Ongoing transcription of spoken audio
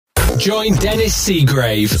Join Dennis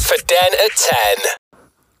Seagrave for Den at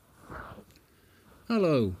 10.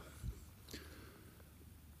 Hello.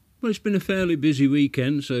 Well, it's been a fairly busy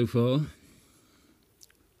weekend so far.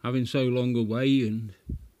 Having so long away and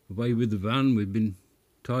away with the van, we've been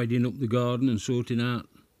tidying up the garden and sorting out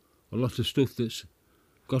a lot of stuff that's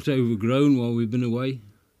got overgrown while we've been away.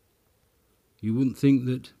 You wouldn't think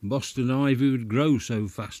that Boston ivy would grow so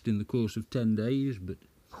fast in the course of 10 days, but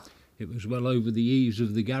it was well over the eaves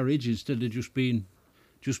of the garage instead of just being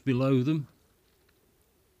just below them.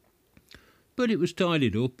 But it was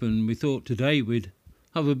tidied up, and we thought today we'd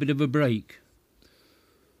have a bit of a break.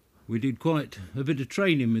 We did quite a bit of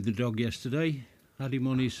training with the dog yesterday. Had him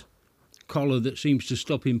on his collar that seems to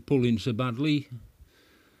stop him pulling so badly,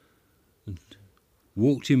 and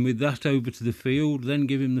walked him with that over to the field, then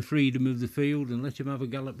give him the freedom of the field and let him have a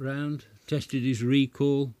gallop round, tested his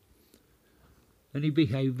recall, and he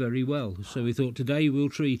behaved very well. So we thought today we'll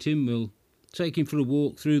treat him, we'll take him for a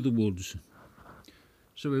walk through the woods.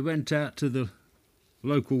 So we went out to the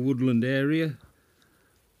local woodland area,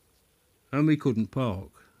 and we couldn't park.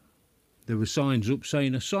 There were signs up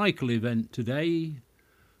saying a cycle event today,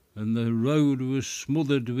 and the road was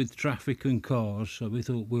smothered with traffic and cars, so we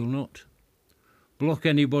thought we'll not block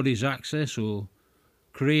anybody's access or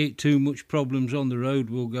create too much problems on the road,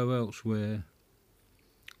 we'll go elsewhere.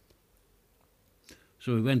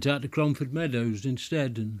 So we went out to Cromford Meadows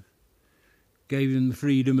instead and gave him the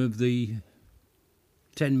freedom of the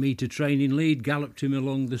 10-metre training lead, galloped him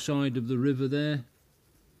along the side of the river there,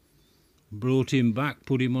 brought him back,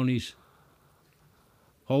 put him on his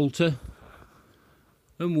halter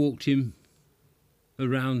and walked him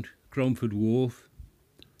around Cromford Wharf.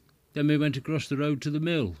 Then we went across the road to the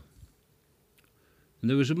mill, and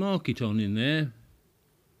there was a market on in there.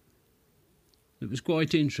 It was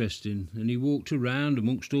quite interesting, and he walked around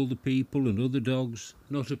amongst all the people and other dogs,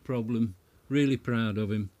 not a problem, really proud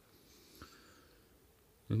of him.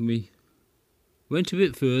 And we went a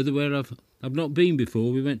bit further where I've not been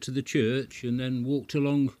before. We went to the church and then walked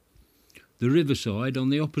along the riverside on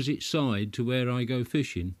the opposite side to where I go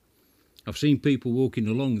fishing. I've seen people walking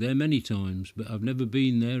along there many times, but I've never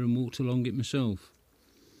been there and walked along it myself.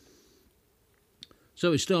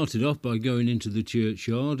 So it started off by going into the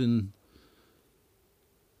churchyard, and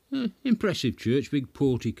impressive church, big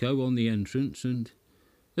portico on the entrance, and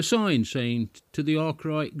a sign saying to the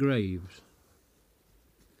Arkwright graves.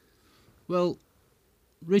 Well,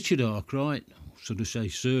 Richard Arkwright, should I say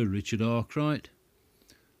Sir Richard Arkwright,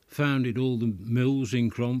 founded all the mills in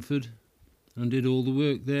Cromford and did all the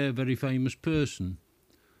work there, very famous person.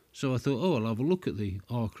 So I thought, I'll have a look at the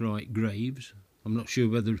Arkwright graves. I'm not sure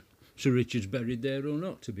whether Sir Richard's buried there or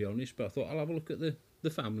not, to be honest, but I thought I'll have a look at the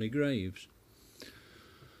family graves.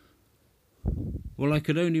 Well, I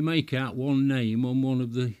could only make out one name on one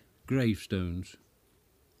of the gravestones.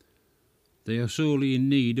 They are sorely in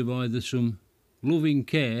need of either some loving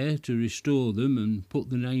care to restore them and put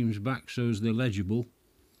the names back so as they're legible,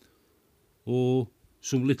 or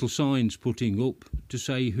some little signs putting up to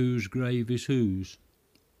say whose grave is whose,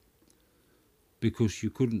 because you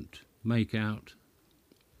couldn't make out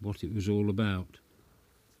what it was all about.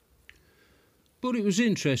 But it was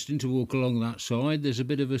interesting to walk along that side. There's a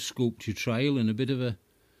bit of a sculpture trail and a bit of a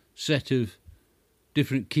set of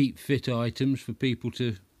different keep fit items for people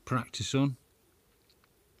to practice on.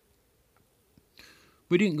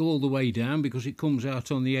 We didn't go all the way down because it comes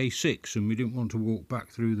out on the A6 and we didn't want to walk back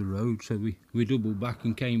through the road, so we doubled back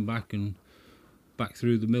and came back and back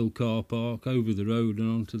through the mill car park, over the road and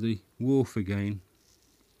onto the wharf again.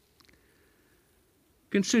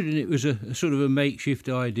 Considering it was a sort of a makeshift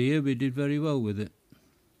idea, we did very well with it.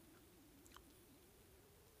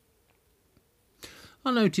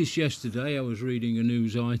 I noticed yesterday, I was reading a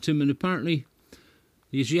news item, and apparently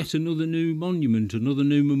there's yet another new monument, another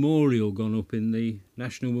new memorial gone up in the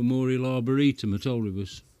National Memorial Arboretum at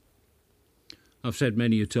Olivos. I've said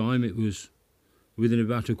many a time it was within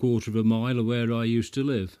about a quarter of a mile of where I used to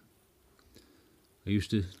live. I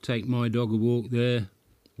used to take my dog a walk there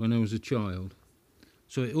when I was a child.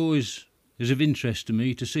 So it always is of interest to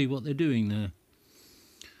me to see what they're doing there.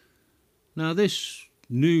 Now this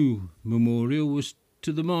new memorial was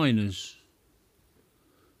to the miners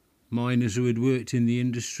who had worked in the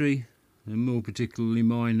industry, and more particularly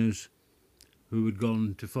miners who had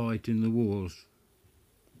gone to fight in the wars.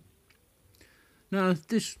 Now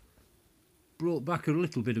this brought back a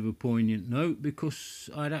little bit of a poignant note, because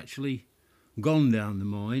I'd actually gone down the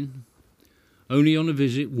mine, only on a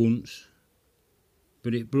visit once,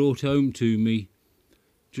 but it brought home to me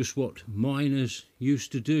just what miners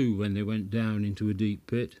used to do when they went down into a deep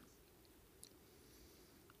pit.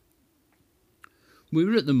 We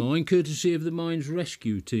were at the mine courtesy of the mine's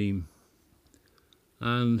rescue team,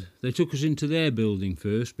 and they took us into their building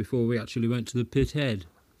first before we actually went to the pit head.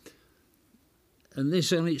 And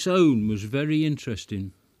this on its own was very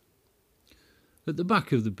interesting. At the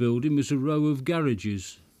back of the building was a row of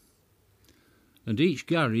garages, and each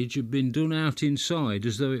garage had been done out inside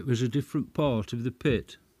as though it was a different part of the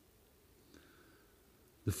pit.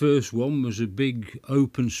 The first one was a big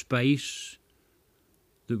open space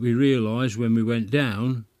that we realised when we went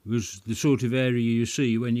down was the sort of area you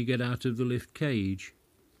see when you get out of the lift cage.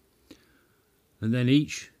 And then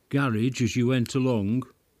each garage, as you went along,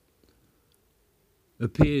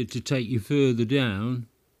 appeared to take you further down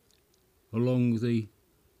along the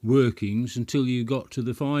workings until you got to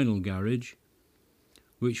the final garage,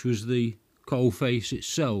 which was the coalface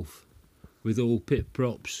itself, with all pit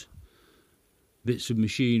props, bits of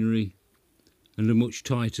machinery, and a much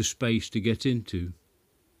tighter space to get into.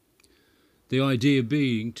 The idea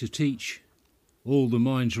being to teach all the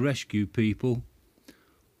mine's rescue people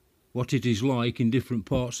what it is like in different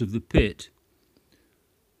parts of the pit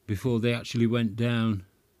before they actually went down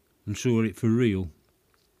and saw it for real.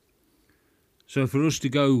 So for us to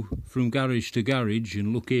go from garage to garage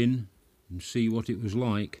and look in and see what it was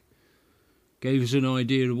like gave us an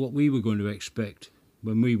idea of what we were going to expect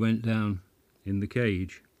when we went down in the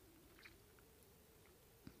cage.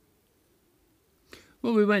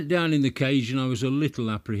 Well, we went down in the cage and I was a little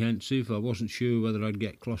apprehensive. I wasn't sure whether I'd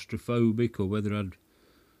get claustrophobic or whether I'd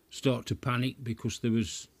start to panic because there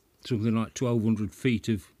was something like 1,200 feet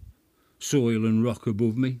of soil and rock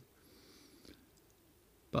above me.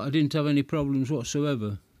 But I didn't have any problems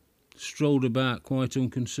whatsoever. Strolled about quite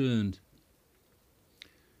unconcerned.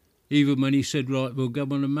 Even when he said, right, we'll go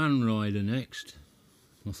on a man rider next,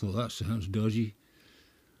 I thought that sounds dodgy.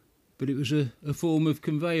 But it was a form of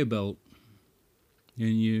conveyor belt.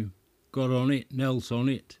 And you got on it, knelt on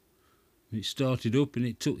it, and it started up and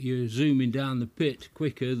it took you zooming down the pit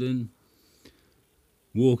quicker than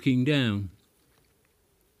walking down.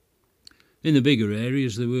 In the bigger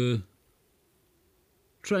areas there were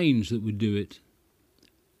trains that would do it,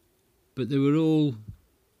 but they were all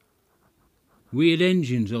weird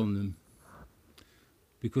engines on them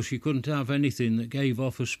because you couldn't have anything that gave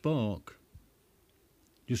off a spark,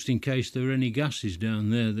 just in case there were any gases down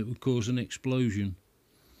there that would cause an explosion.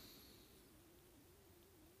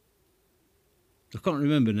 I can't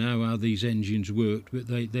remember now how these engines worked, but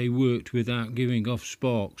they worked without giving off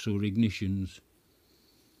sparks or ignitions.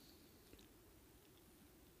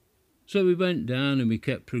 So we went down and we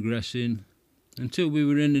kept progressing until we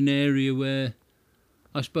were in an area where,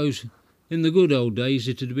 I suppose, in the good old days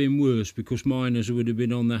it had been worse because miners would have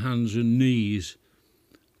been on their hands and knees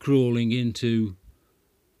crawling into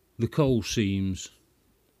the coal seams,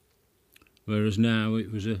 whereas now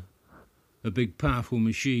it was a big powerful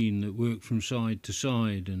machine that worked from side to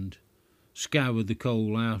side and scoured the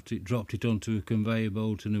coal out. It dropped it onto a conveyor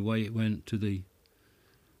belt and away it went to the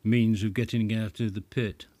means of getting out of the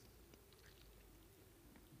pit.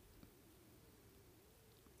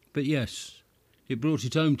 But yes, it brought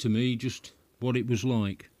it home to me just what it was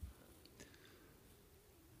like.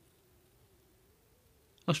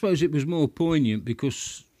 I suppose it was more poignant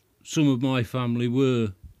because some of my family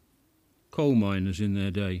were coal miners in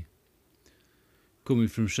their day, coming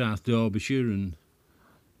from South Derbyshire and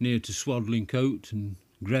near to Swadlincote and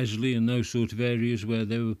Gresley and those sort of areas where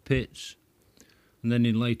there were pits, and then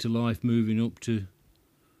in later life moving up to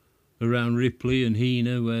around Ripley and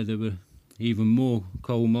Heanor where there were even more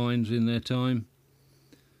coal mines in their time.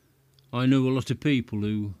 I know a lot of people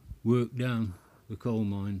who worked down the coal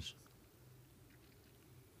mines,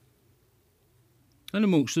 and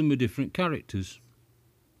amongst them were different characters.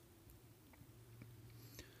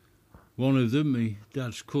 One of them, my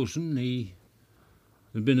dad's cousin, he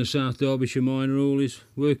had been a South Derbyshire miner all his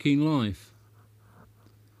working life.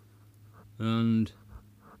 And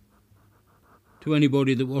to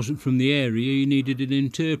anybody that wasn't from the area, you needed an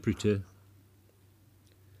interpreter.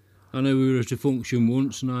 I know we were at a function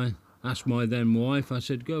once and I asked my then wife, I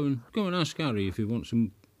said, go and ask Harry if he wants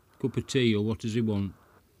some cup of tea or what does he want.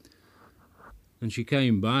 And she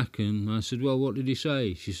came back and I said, well, what did he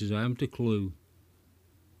say? She says, I haven't a clue.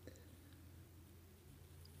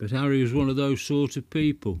 But Harry was one of those sort of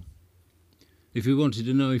people. If he wanted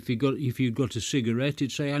to know if you'd got a cigarette,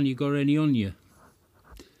 he'd say, "Have you got any on you?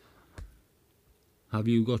 Have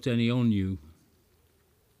you got any on you?"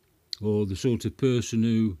 Or the sort of person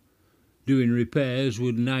who, doing repairs,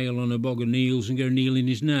 would nail on a bog of nails and go nail in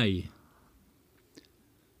his knee.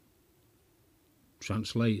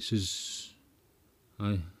 Translates as,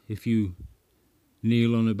 if you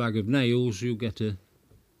kneel on a bag of nails, you'll get a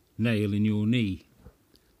nail in your knee.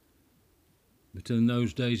 But in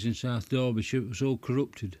those days in South Derbyshire it was all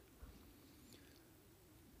corrupted.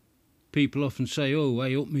 People often say, "Oh,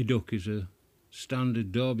 hey up me duck" is a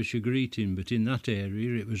standard Derbyshire greeting, but in that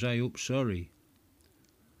area it was "hey up sorry."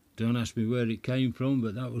 Don't ask me where it came from,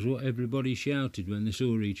 but that was what everybody shouted when they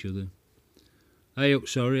saw each other. "Hey up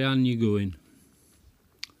sorry, how you going?"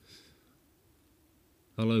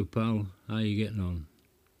 "Hello pal, how you getting on?"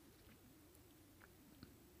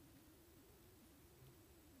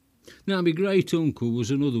 Now my great uncle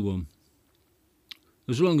was another one.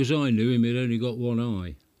 As long as I knew him, he'd only got one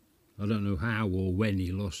eye. I don't know how or when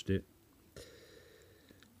he lost it.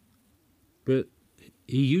 But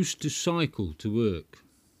he used to cycle to work.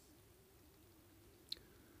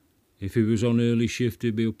 If he was on early shift,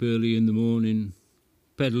 he'd be up early in the morning,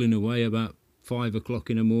 pedalling away about 5 o'clock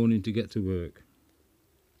in the morning to get to work.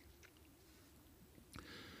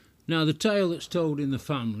 Now the tale that's told in the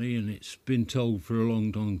family, and it's been told for a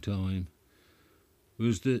long, long time,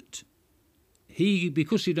 was that he,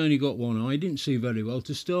 because he'd only got one eye, didn't see very well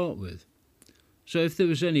to start with. So if there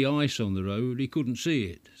was any ice on the road, he couldn't see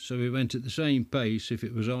it. So he went at the same pace if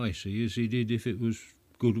it was icy as he did if it was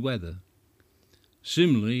good weather.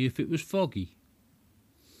 Similarly, if it was foggy.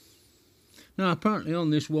 Now apparently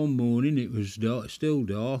on this one morning it was still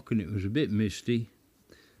dark and it was a bit misty,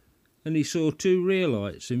 and he saw two rear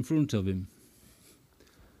lights in front of him.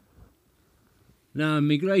 Now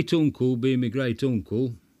my great uncle, being my great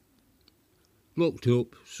uncle, looked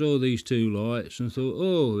up, saw these two lights and thought,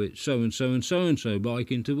 "Oh, it's so-and-so and so-and-so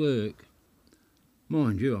biking to work."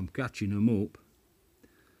 Mind you, I'm catching them up.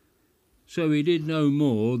 So he did no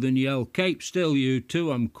more than yell, "Keep still you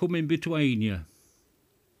two, I'm coming between you,"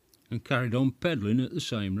 and carried on pedalling at the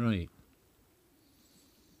same rate.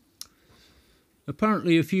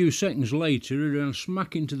 Apparently a few seconds later he ran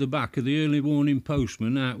smack into the back of the early morning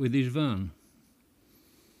postman out with his van.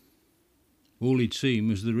 All he'd seen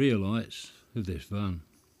was the rear lights of this van.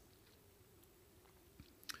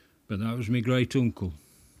 But that was my great uncle.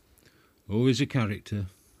 Always a character,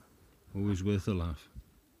 always worth a laugh.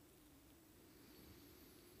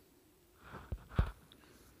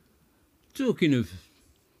 Talking of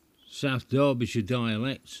South Derbyshire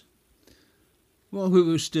dialects, while we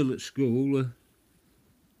were still at school,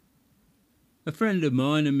 a friend of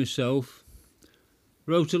mine and myself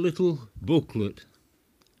wrote a little booklet,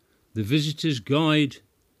 The Visitor's Guide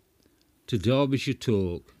to Derbyshire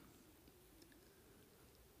Talk.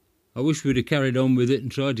 I wish we'd have carried on with it and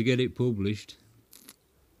tried to get it published,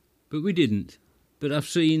 but we didn't. But I've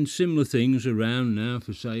seen similar things around now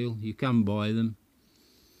for sale. You can buy them.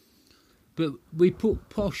 But we put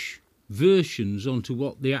posh versions onto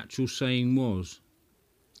what the actual saying was.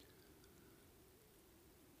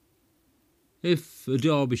 If a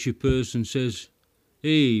Derbyshire person says,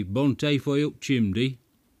 "Hey, bonte foi up chimney,"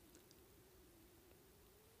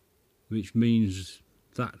 which means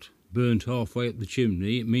that burnt halfway up the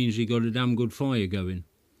chimney, it means he got a damn good fire going.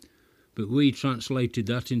 But we translated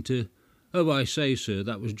that into, "Oh, I say, sir,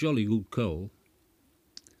 that was jolly good coal."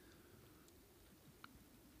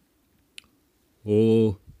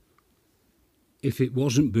 Or if it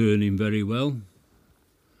wasn't burning very well,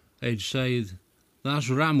 they'd say, "That's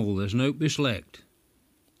rammel, there's no bislect,"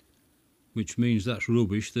 which means that's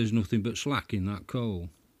rubbish, there's nothing but slack in that coal.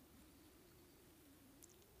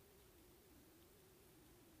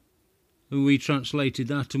 And we translated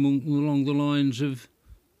that along the lines of,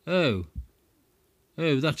 oh,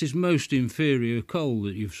 that is most inferior coal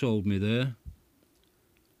that you've sold me there.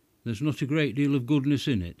 There's not a great deal of goodness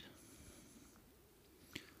in it."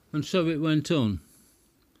 And so it went on.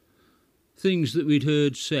 Things that we'd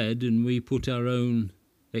heard said, and we put our own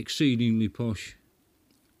exceedingly posh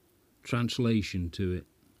translation to it.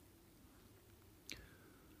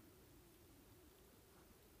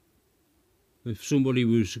 If somebody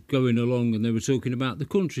was going along and they were talking about the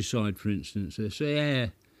countryside, for instance, they say, "Yeah,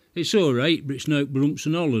 it's all right, but it's no brumps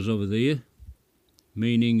and hollers over there,"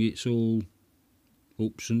 meaning it's all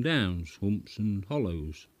ups and downs, humps and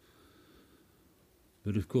hollows.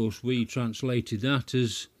 But of course we translated that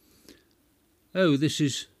as, "Oh, this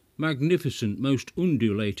is magnificent, most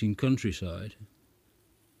undulating countryside."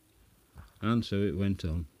 And so it went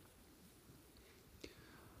on.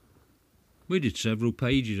 We did several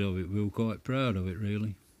pages of it. We were quite proud of it,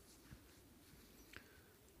 really.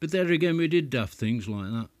 But there again, we did daft things like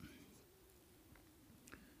that.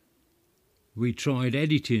 We tried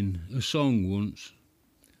editing a song once.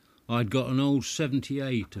 I'd got an old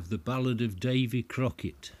 78 of the Ballad of Davy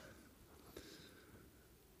Crockett.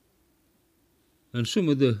 And some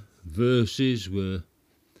of the verses were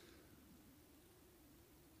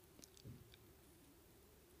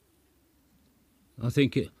I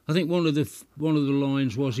think one of the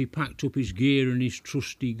lines was he packed up his gear and his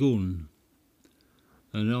trusty gun,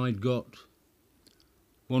 and I'd got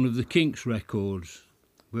one of the Kinks records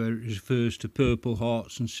where it refers to Purple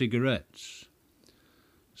Hearts and cigarettes.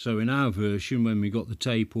 So in our version, when we got the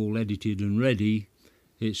tape all edited and ready,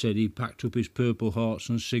 it said he packed up his Purple Hearts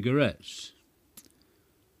and cigarettes.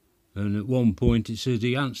 And at one point it said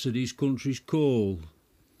he answered his country's call.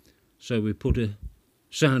 So we put a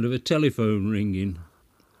sound of a telephone ringing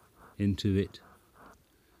into it.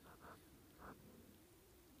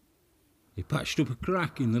 He patched up a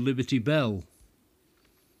crack in the Liberty Bell.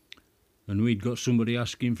 And we'd got somebody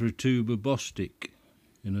asking for a tube of Bostik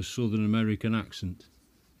in a Southern American accent.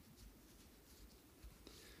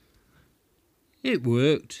 It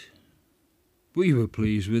worked. We were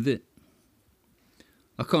pleased with it.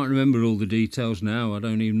 I can't remember all the details now. I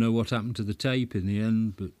don't even know what happened to the tape in the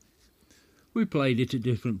end, but we played it at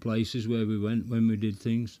different places where we went when we did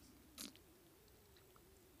things.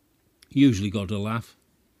 Usually got a laugh.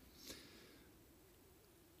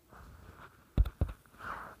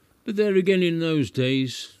 But there again, in those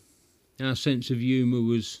days, our sense of humour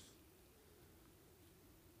was,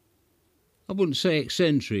 I wouldn't say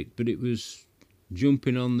eccentric, but it was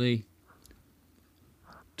jumping on the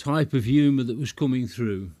type of humour that was coming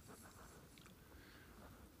through.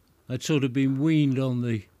 I'd sort of been weaned on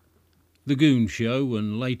the Goon Show,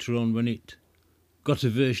 and later on when it got a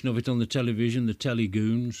version of it on the television, the Telly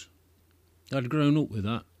Goons, I'd grown up with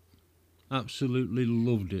that. Absolutely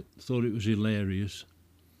loved it. Thought it was hilarious.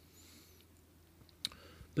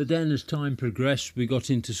 But then as time progressed, we got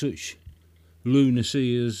into such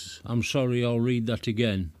lunacy as I'm Sorry, I'll Read That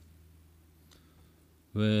Again,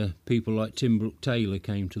 where people like Tim Brooke Taylor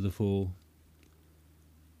came to the fore.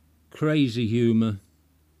 Crazy humour,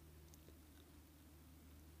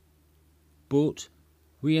 but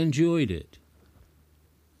we enjoyed it.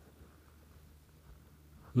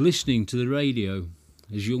 Listening to the radio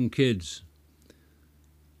as young kids,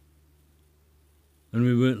 and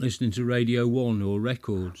we weren't listening to Radio 1 or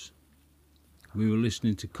records. We were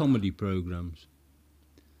listening to comedy programmes.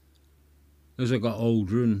 As I got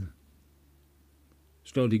older and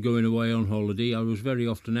started going away on holiday, I was very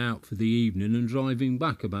often out for the evening and driving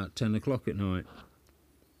back about 10 o'clock at night.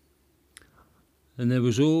 And there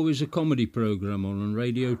was always a comedy programme on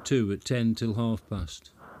Radio 2 at 10 till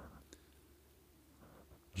past.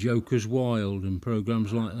 Joker's Wild and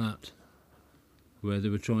programmes like that, where they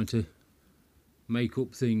were trying to make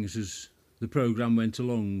up things as the programme went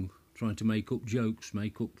along, trying to make up jokes,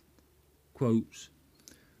 make up quotes.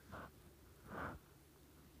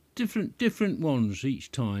 Different ones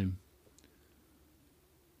each time.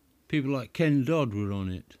 People like Ken Dodd were on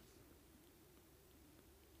it.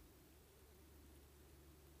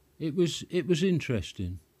 It was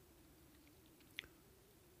interesting.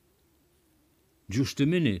 Just a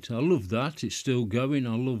Minute, I love that. It's still going.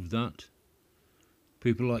 I love that.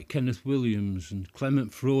 People like Kenneth Williams and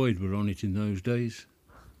Clement Freud were on it in those days.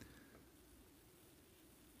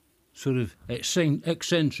 Sort of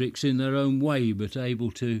eccentrics in their own way, but able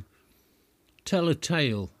to tell a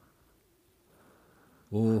tale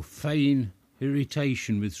or feign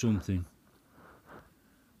irritation with something.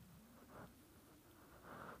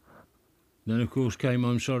 Then of course came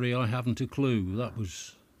I'm Sorry, I Haven't a Clue. That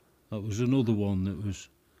was another one that was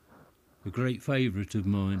a great favourite of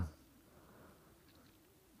mine.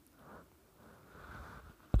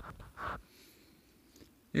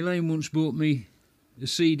 Elaine once bought me a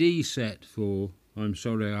CD set for I'm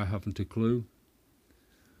Sorry, I Haven't a Clue.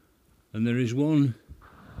 And there is one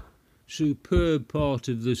superb part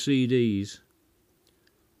of the CDs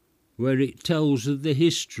where it tells of the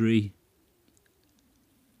history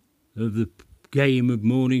of the game of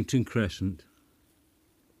Mornington Crescent.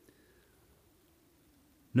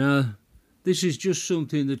 Now, this is just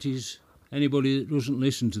something that is, anybody that doesn't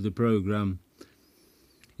listen to the programme,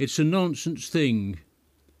 it's a nonsense thing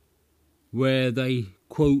where they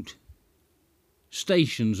quote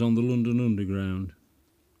stations on the London Underground.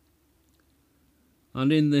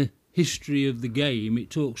 And in the history of the game, it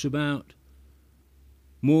talks about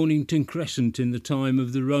Mornington Crescent in the time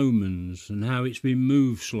of the Romans and how it's been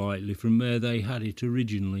moved slightly from where they had it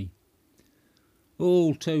originally.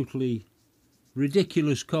 All totally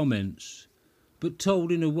ridiculous comments, but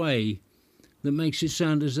told in a way that makes it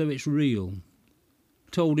sound as though it's real.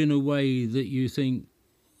 Told in a way that you think,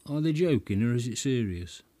 are they joking or is it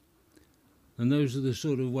serious? And those are the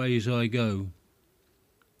sort of ways I go.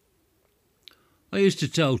 I used to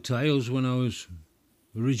tell tales when I was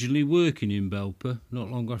originally working in Belper, not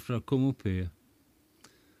long after I come up here.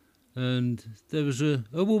 And there was a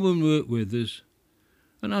woman worked with us,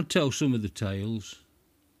 And I'd tell some of the tales,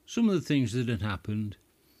 some of the things that had happened,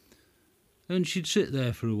 and she'd sit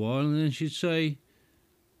there for a while and then she'd say,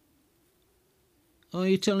 "Are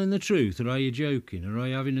you telling the truth, or are you joking, or are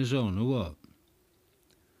you having us on, or what?"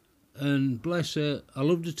 And bless her, I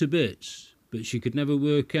loved her to bits, but she could never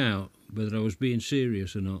work out whether I was being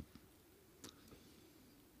serious or not.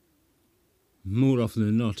 More often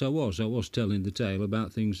than not, I was telling the tale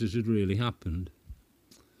about things that had really happened.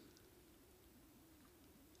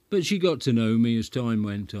 But she got to know me as time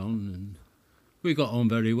went on, and we got on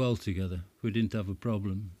very well together. We didn't have a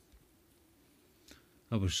problem.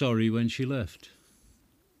 I was sorry when she left.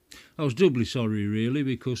 I was doubly sorry, really,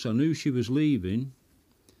 because I knew she was leaving,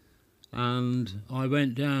 and I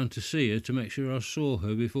went down to see her to make sure I saw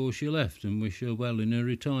her before she left and wish her well in her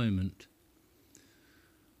retirement.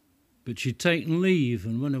 But she'd taken leave,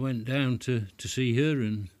 and when I went down to see her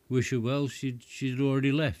and wish her well, she'd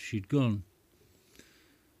already left, she'd gone.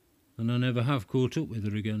 And I never have caught up with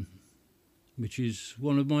her again, which is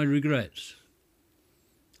one of my regrets.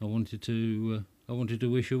 I wanted to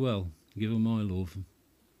wish her well, give her my love.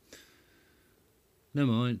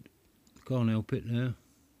 Never mind, can't help it now.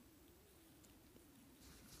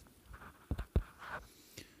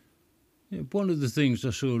 Yeah, one of the things I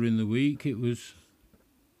saw in the week, it was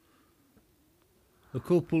a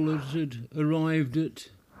couple that had arrived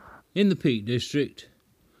in the Peak District,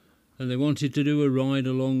 and they wanted to do a ride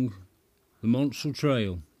along the Monsell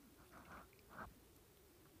Trail.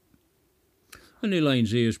 And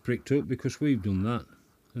Elaine's ears pricked up because we've done that,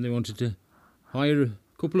 and they wanted to hire a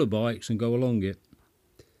couple of bikes and go along it.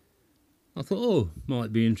 I thought,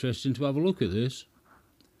 might be interesting to have a look at this.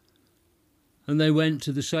 And they went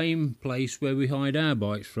to the same place where we hired our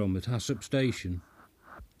bikes from, at Hassop Station.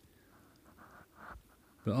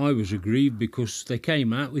 But I was aggrieved because they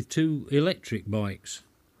came out with 2 electric bikes.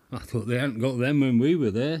 I thought they hadn't got them when we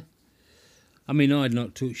were there. I mean, I'd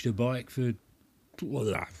not touched a bike for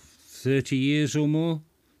 30 years or more,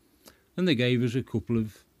 and they gave us a couple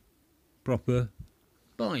of proper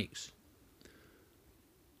bikes.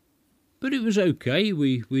 But it was okay.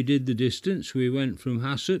 We did the distance. We went from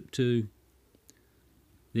Hassop to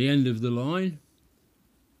the end of the line,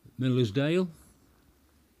 Millersdale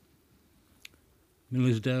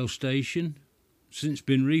Station. Since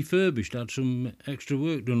been refurbished, had some extra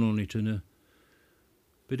work done on it and a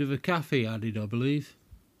bit of a cafe added, I believe.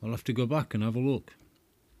 I'll have to go back and have a look.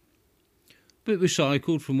 But we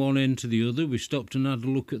cycled from one end to the other. We stopped and had a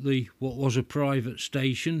look at what was a private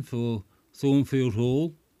station for Thornfield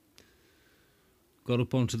Hall. Got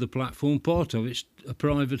up onto the platform. Part of it's a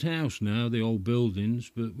private house now, the old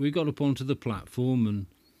buildings, but we got up onto the platform and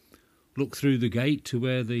looked through the gate to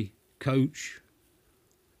where the coach,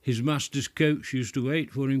 his master's coach, used to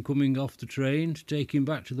wait for him coming off the train to take him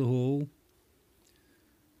back to the hall.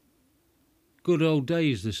 Good old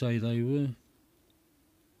days, they say they were.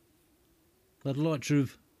 I'd like to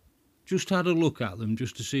have just had a look at them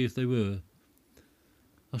just to see if they were.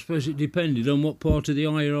 I suppose it depended on what part of the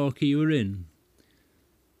hierarchy you were in.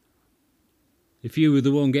 If you were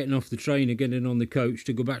the one getting off the train and getting on the coach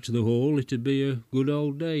to go back to the hall, it'd be a good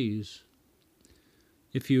old days.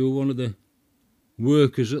 If you were one of the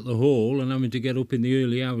workers at the hall and having to get up in the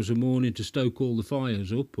early hours of morning to stoke all the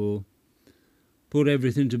fires up or put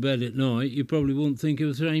everything to bed at night, you probably wouldn't think of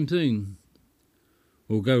the same thing.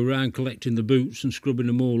 Or go round collecting the boots and scrubbing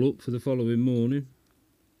them all up for the following morning.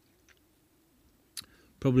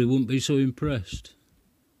 Probably wouldn't be so impressed.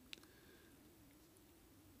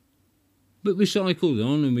 But we cycled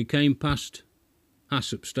on and we came past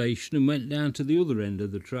Hassop Station and went down to the other end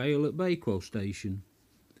of the trail at Bakewell Station.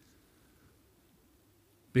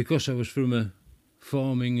 Because I was from a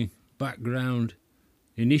farming background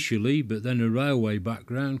initially, but then a railway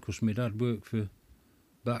background, because my dad worked for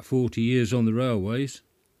about 40 years on the railways,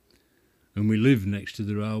 and we lived next to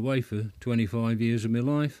the railway for 25 years of my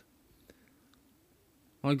life,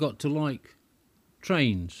 I got to like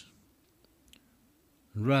trains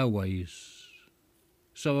and railways.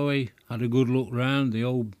 So I had a good look round the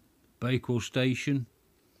old Bakewell Station,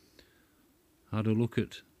 had a look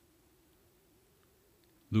at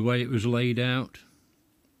the way it was laid out,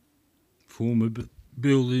 former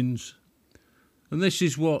buildings, and this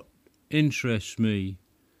is what interests me.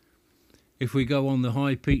 If we go on the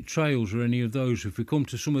high peak trails or any of those, if we come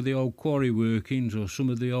to some of the old quarry workings or some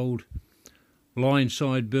of the old line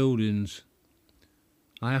side buildings,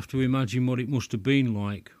 I have to imagine what it must have been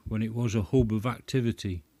like when it was a hub of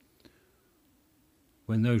activity,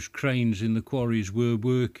 when those cranes in the quarries were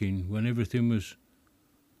working, when everything was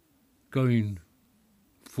going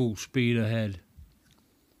full speed ahead.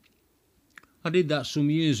 I did that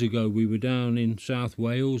some years ago. We were down in South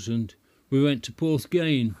Wales and we went to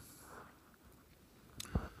Porthgain.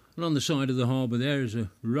 And on the side of the harbour there is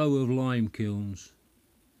a row of lime kilns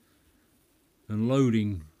and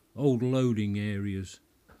old loading areas.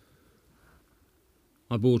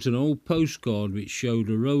 I bought an old postcard which showed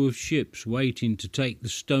a row of ships waiting to take the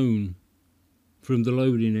stone from the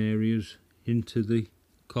loading areas into the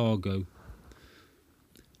cargo.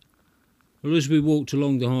 Well, as we walked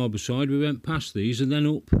along the harbour side, we went past these and then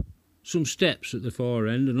up some steps at the far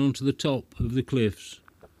end and onto the top of the cliffs.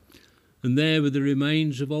 And there were the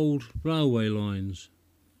remains of old railway lines.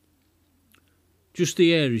 Just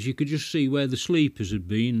the areas, you could just see where the sleepers had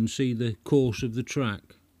been and see the course of the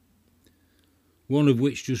track. One of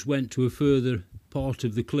which just went to a further part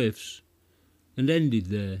of the cliffs and ended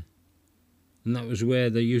there. And that was where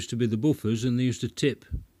there used to be the buffers, and they used to tip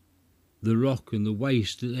the rock and the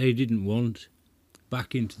waste that they didn't want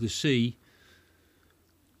back into the sea,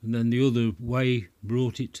 and then the other way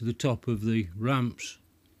brought it to the top of the ramps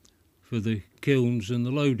for the kilns and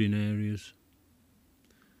the loading areas.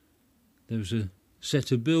 There was a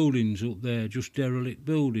set of buildings up there, just derelict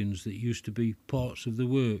buildings that used to be parts of the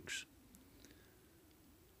works,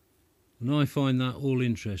 and I find that all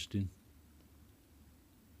interesting.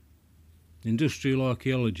 Industrial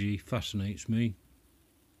archaeology fascinates me.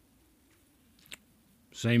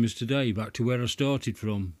 Same as today, back to where I started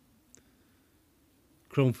from.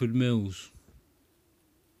 Cromford Mills,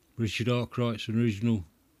 Richard Arkwright's original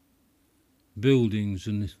buildings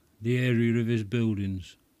and the area of his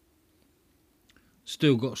buildings.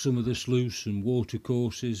 Still got some of the sluice and water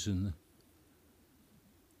courses and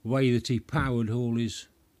the way that he powered all his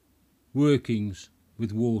workings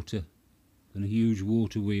with water and a huge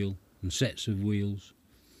water wheel and sets of wheels.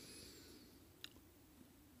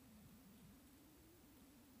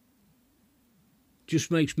 Just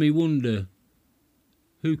makes me wonder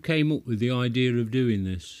who came up with the idea of doing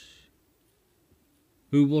this.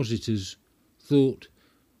 Who was it as thought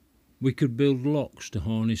we could build locks to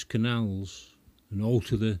harness canals and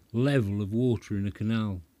alter the level of water in a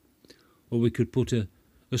canal? Or we could put a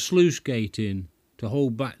sluice gate in to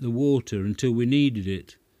hold back the water until we needed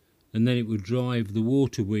it, and then it would drive the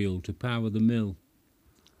water wheel to power the mill,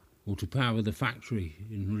 or to power the factory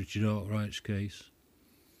in Richard Arkwright's case.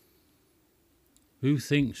 Who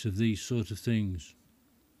thinks of these sort of things?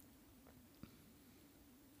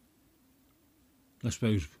 I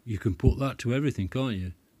suppose you can put that to everything, can't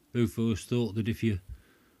you? Who first thought that if you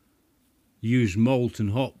used malt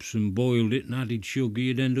and hops and boiled it and added sugar,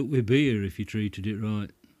 you'd end up with beer if you treated it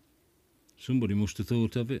right? Somebody must have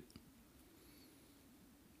thought of it.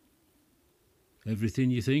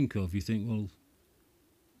 Everything you think of, you think, well,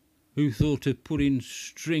 who thought of putting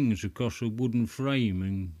strings across a wooden frame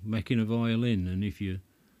and making a violin, and if you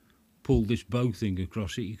pulled this bow thing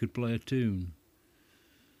across it, you could play a tune?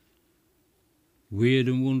 Weird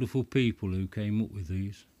and wonderful people who came up with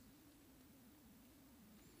these.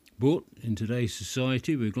 But in today's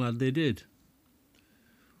society, we're glad they did.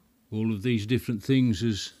 All of these different things,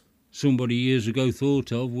 as somebody years ago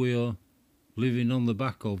thought of, we are living on the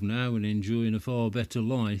back of now and enjoying a far better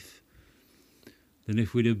life than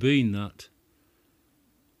if we'd have been that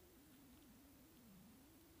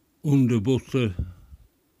under butler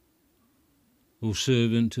or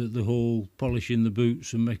servant at the hall, polishing the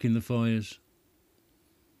boots and making the fires.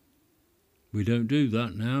 We don't do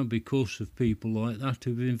that now because of people like that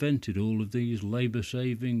who've invented all of these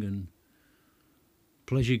labour-saving and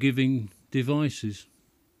pleasure-giving devices.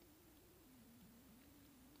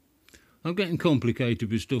 I'm getting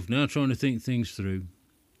complicated with stuff now, trying to think things through.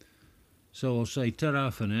 So I'll say ta-ra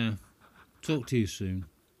for now. Talk to you soon.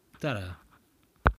 Ta-ra.